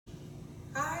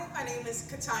My name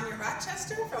is Katonya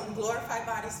Rochester from Glorified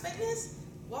Bodies Fitness.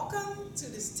 Welcome to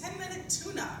this 10-minute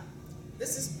tune-up.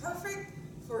 This is perfect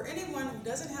for anyone who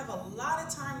doesn't have a lot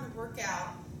of time to work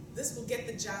out. This will get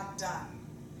the job done.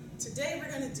 Today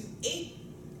we're going to do 8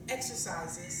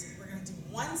 exercises. We're going to do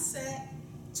 1 set,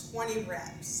 20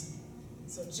 reps.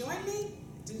 So join me,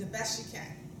 do the best you can.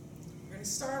 We're going to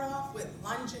start off with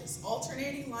lunges.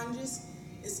 Alternating lunges.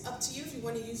 It's up to you if you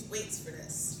want to use weights for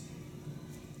this.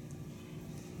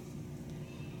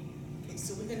 Okay,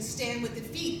 so we're going to stand with the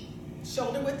feet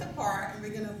shoulder width apart, and we're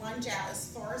going to lunge out as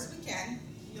far as we can,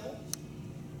 heel,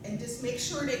 and just make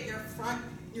sure that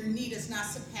your knee does not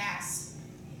surpass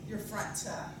your front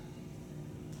toe.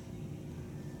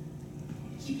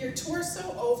 Keep your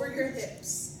torso over your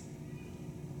hips.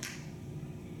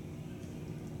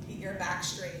 Keep your back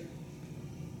straight.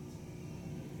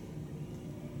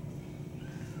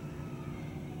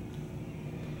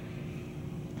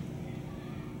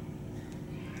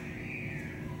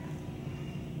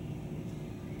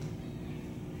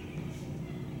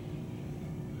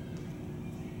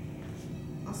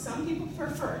 Some people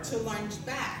prefer to lunge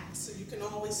back, so you can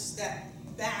always step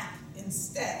back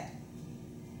instead,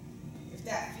 if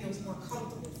that feels more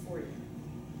comfortable for you.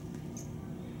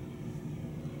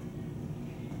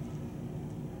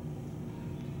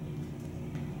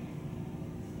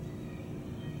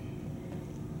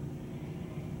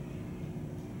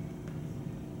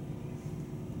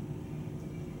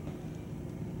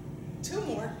 Two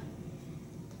more.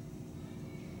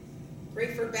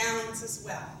 Great for balance as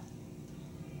well.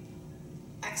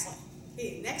 Excellent.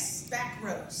 Okay, next, back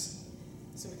rows.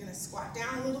 So we're going to squat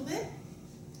down a little bit,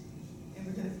 and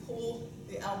we're going to pull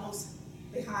the elbows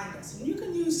behind us. And you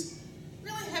can use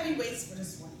really heavy weights for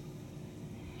this one.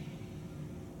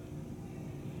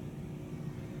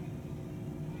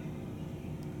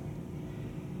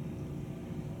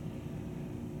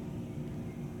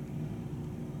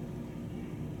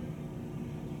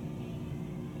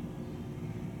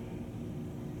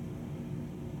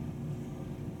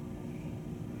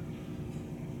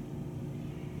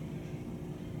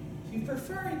 If you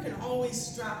prefer, you can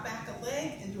always drop back a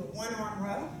leg and do a one-arm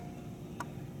row.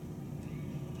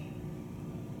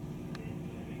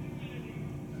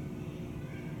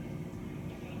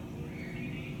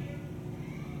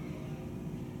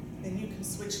 Then you can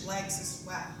switch legs as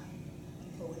well,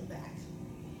 pulling back.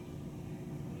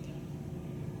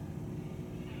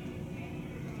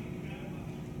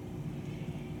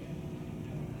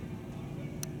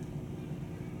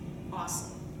 Awesome.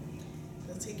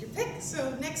 Take your pick.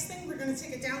 So next thing, we're going to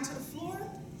take it down to the floor,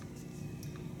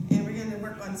 and we're going to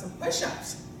work on some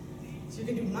push-ups. So you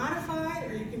can do modified,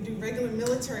 or you can do regular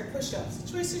military push-ups.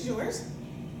 The choice is yours.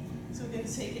 So we're going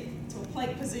to take it to a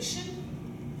plank position,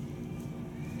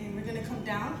 and we're going to come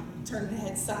down, turn the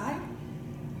head side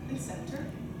and center.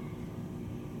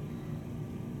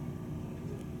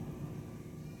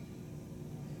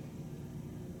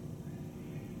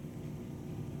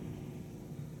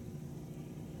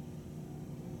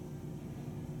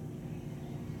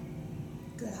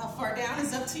 Good. How far down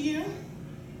is up to you.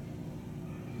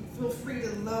 Feel free to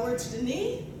lower to the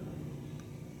knee.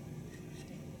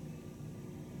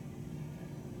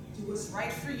 Do what's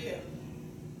right for you.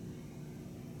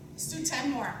 Let's do 10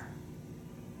 more.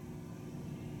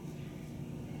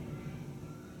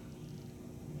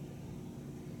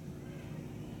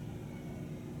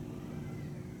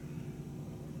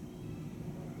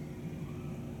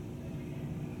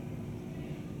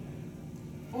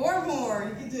 Four more.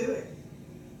 You can do it.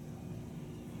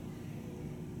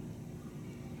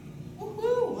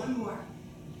 One more.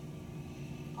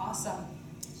 Awesome.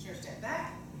 Sure, step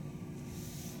back.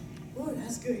 Oh,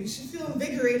 that's good. You should feel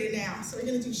invigorated now. So we're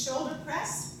going to do shoulder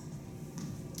press.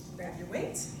 Grab your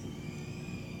weights.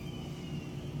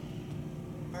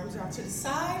 Arms out to the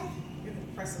side. You're going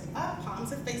to press them up.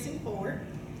 Palms are facing forward.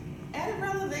 Add a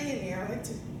releve in there. I like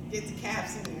to get the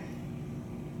calves in there.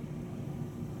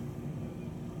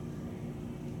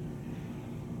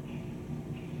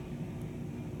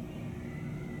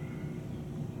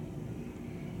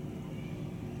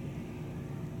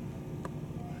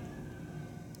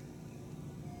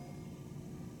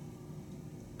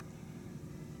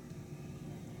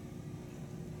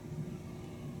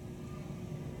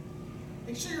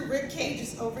 Make sure your rib cage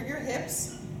is over your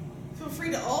hips. Feel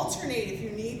free to alternate if you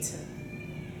need to.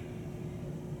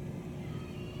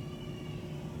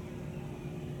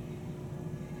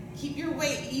 Keep your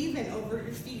weight even over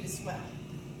your feet as well.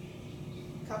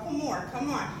 Couple more, come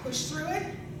on, push through it.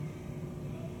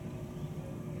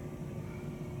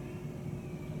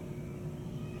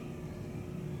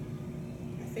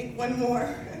 I think one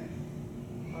more.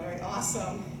 All right,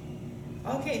 awesome.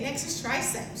 Okay, next is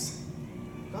triceps.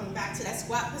 Going back to that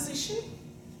squat position.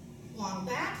 Long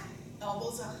back,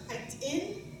 elbows are hiked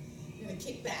in. You're gonna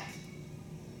kick back.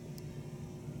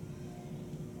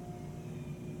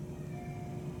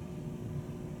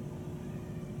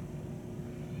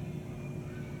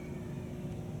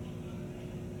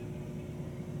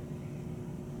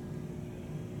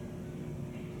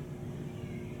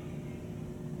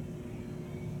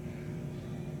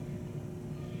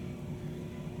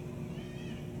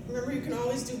 Remember, you can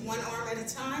always do one arm at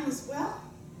a time as well.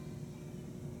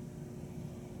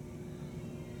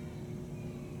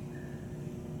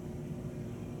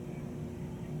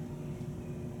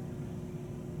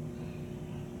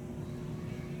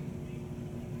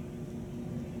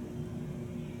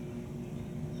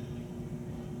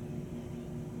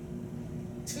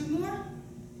 Two more.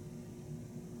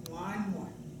 One more.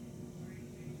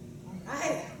 All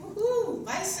right, woohoo,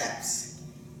 biceps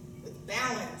with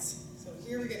balance. So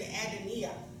here we're gonna add a knee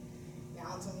up.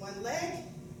 Balance on one leg,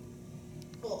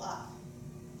 pull up.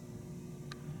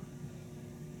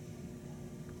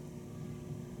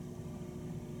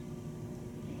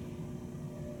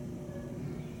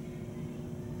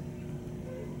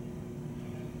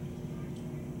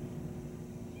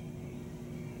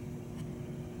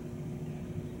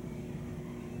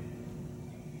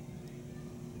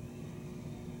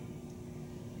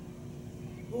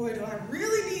 Boy, do I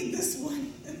really need this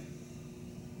one.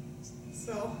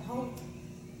 So hope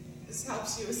this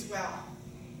helps you as well.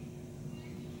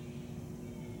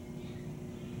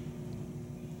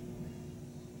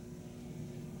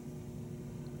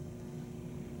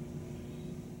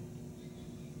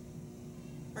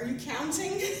 Are you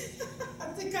counting? I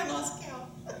think I lost count.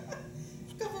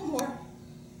 A couple more.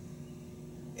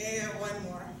 And one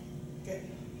more. Good.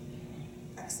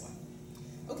 Excellent.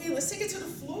 Okay, let's take it to the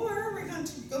floor. We're going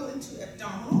to go into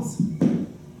abdominals.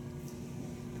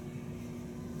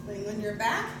 Laying on your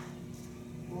back,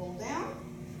 roll down.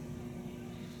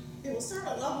 Okay, we'll start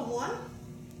at level one.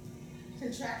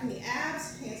 Contracting the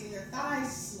abs, hands on your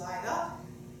thighs, slide up.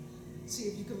 See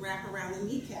if you can wrap around the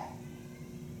kneecap.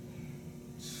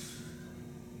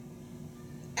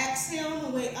 Exhale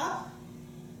on the way up.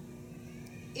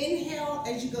 Inhale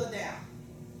as you go down.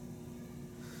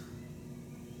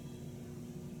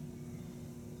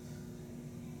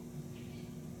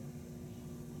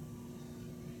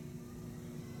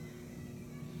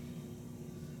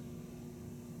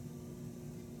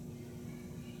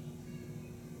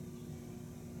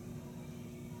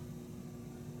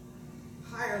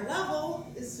 Higher level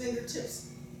is fingertips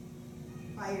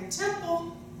by your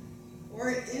temple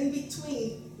or in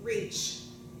between reach.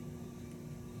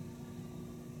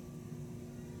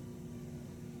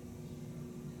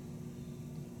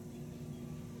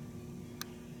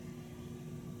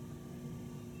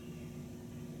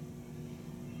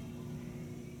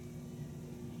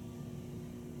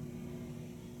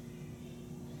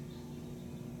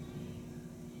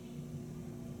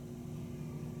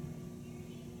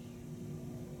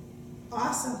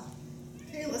 Awesome.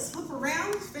 Okay, let's flip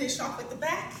around, finish off at the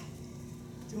back.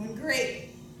 Doing great.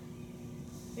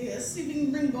 Okay, let's see if we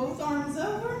can bring both arms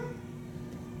over.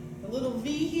 A little V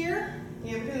here,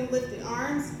 and we're going to lift the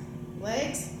arms,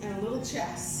 legs, and a little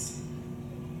chest.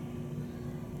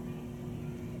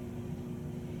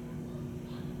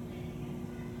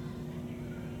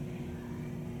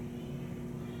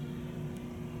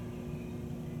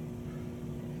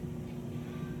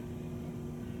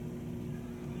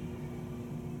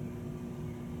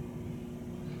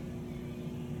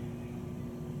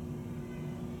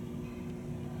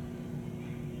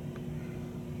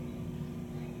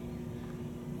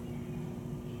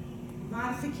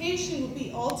 Modification would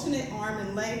be alternate arm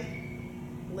and leg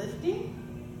lifting.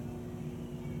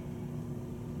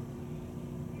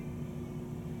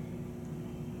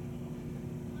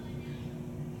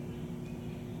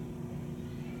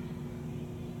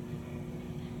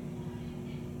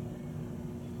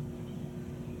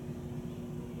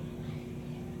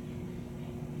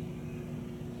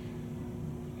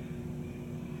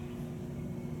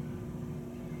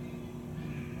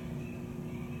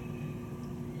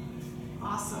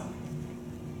 Awesome.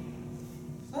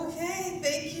 Okay,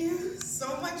 thank you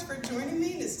so much for joining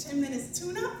me in this 10 minutes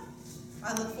tune-up.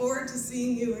 I look forward to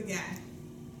seeing you again.